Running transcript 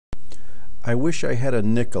I wish I had a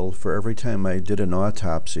nickel for every time I did an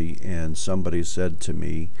autopsy and somebody said to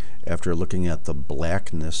me, after looking at the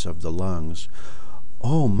blackness of the lungs,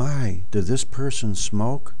 "Oh my, did this person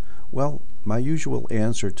smoke?" Well, my usual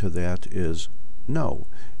answer to that is no.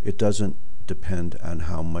 It doesn't depend on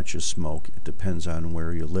how much you smoke. It depends on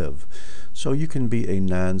where you live. So you can be a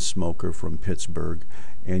non-smoker from Pittsburgh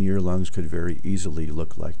and your lungs could very easily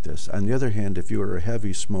look like this. On the other hand, if you are a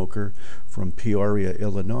heavy smoker from Peoria,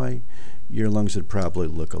 Illinois, your lungs would probably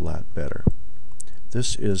look a lot better.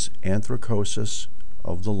 This is anthracosis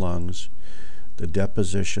of the lungs, the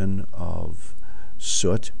deposition of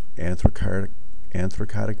soot, anthracotic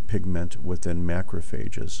pigment within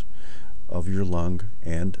macrophages of your lung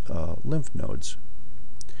and lymph nodes.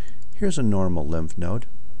 Here's a normal lymph node.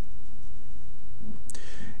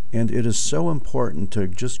 And it is so important to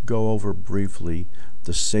just go over briefly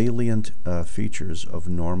the salient features of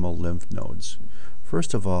normal lymph nodes.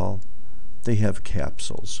 First of all, they have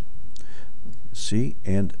capsules. See,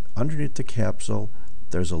 and underneath the capsule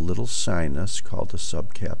there's a little sinus called a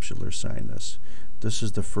subcapsular sinus. This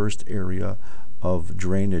is the first area of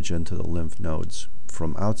drainage into the lymph nodes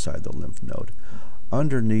from outside the lymph node.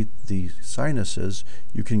 Underneath the sinuses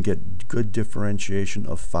you can get good differentiation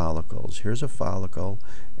of follicles. Here's a follicle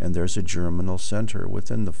and there's a germinal center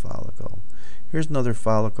within the follicle. Here's another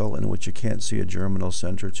follicle in which you can't see a germinal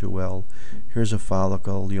center too well. Here's a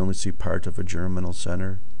follicle, you only see part of a germinal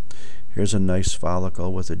center. Here's a nice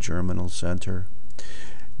follicle with a germinal center.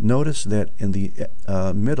 Notice that in the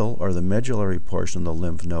middle, or the medullary portion of the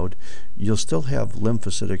lymph node, you'll still have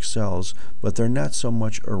lymphocytic cells, but they're not so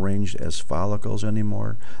much arranged as follicles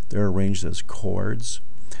anymore. They're arranged as cords.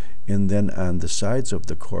 And then on the sides of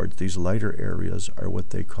the cords, these lighter areas are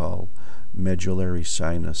what they call medullary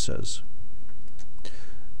sinuses.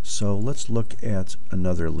 So let's look at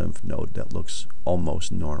another lymph node that looks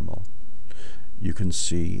almost normal. You can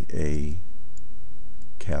see a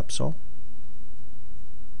capsule.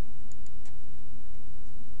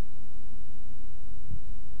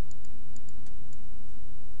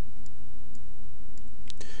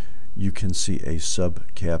 You can see a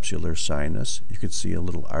subcapsular sinus. You could see a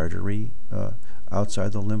little artery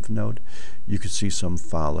outside the lymph node. You could see some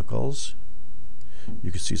follicles.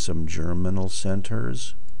 You could see some germinal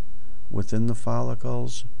centers within the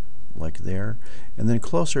follicles, like there. And then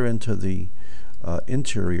closer into the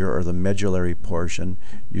interior, or the medullary portion,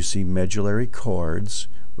 you see medullary cords,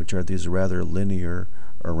 which are these rather linear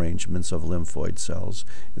arrangements of lymphoid cells,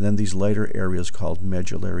 and then these lighter areas called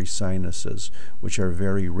medullary sinuses, which are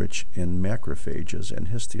very rich in macrophages and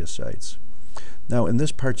histiocytes. Now in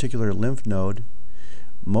this particular lymph node,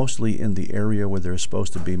 mostly in the area where there's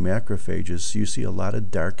supposed to be macrophages, you see a lot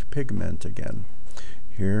of dark pigment again.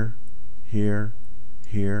 Here, here,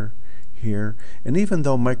 here, here, and even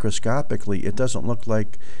though microscopically it doesn't look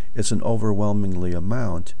like it's an overwhelmingly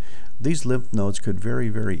amount, these lymph nodes could very,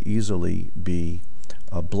 very easily be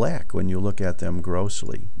black when you look at them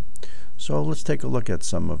grossly. So let's take a look at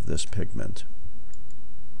some of this pigment.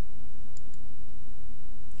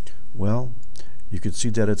 Well, you can see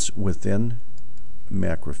that it's within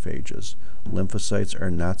macrophages. Lymphocytes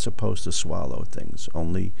are not supposed to swallow things.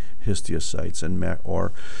 Only histiocytes and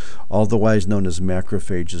or otherwise known as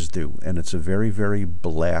macrophages do, and it's a very, very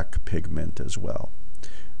black pigment as well.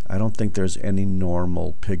 I don't think there's any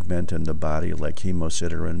normal pigment in the body like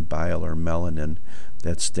hemosiderin, bile, or melanin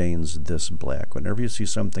that stains this black. Whenever you see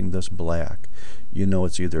something this black, you know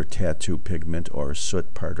it's either tattoo pigment or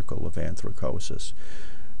soot particle of anthracosis.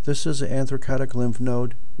 This is an anthracotic lymph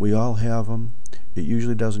node. We all have them. It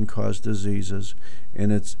usually doesn't cause diseases,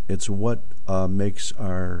 and it's what makes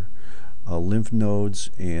our lymph nodes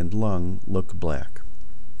and lung look black.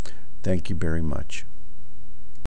 Thank you very much.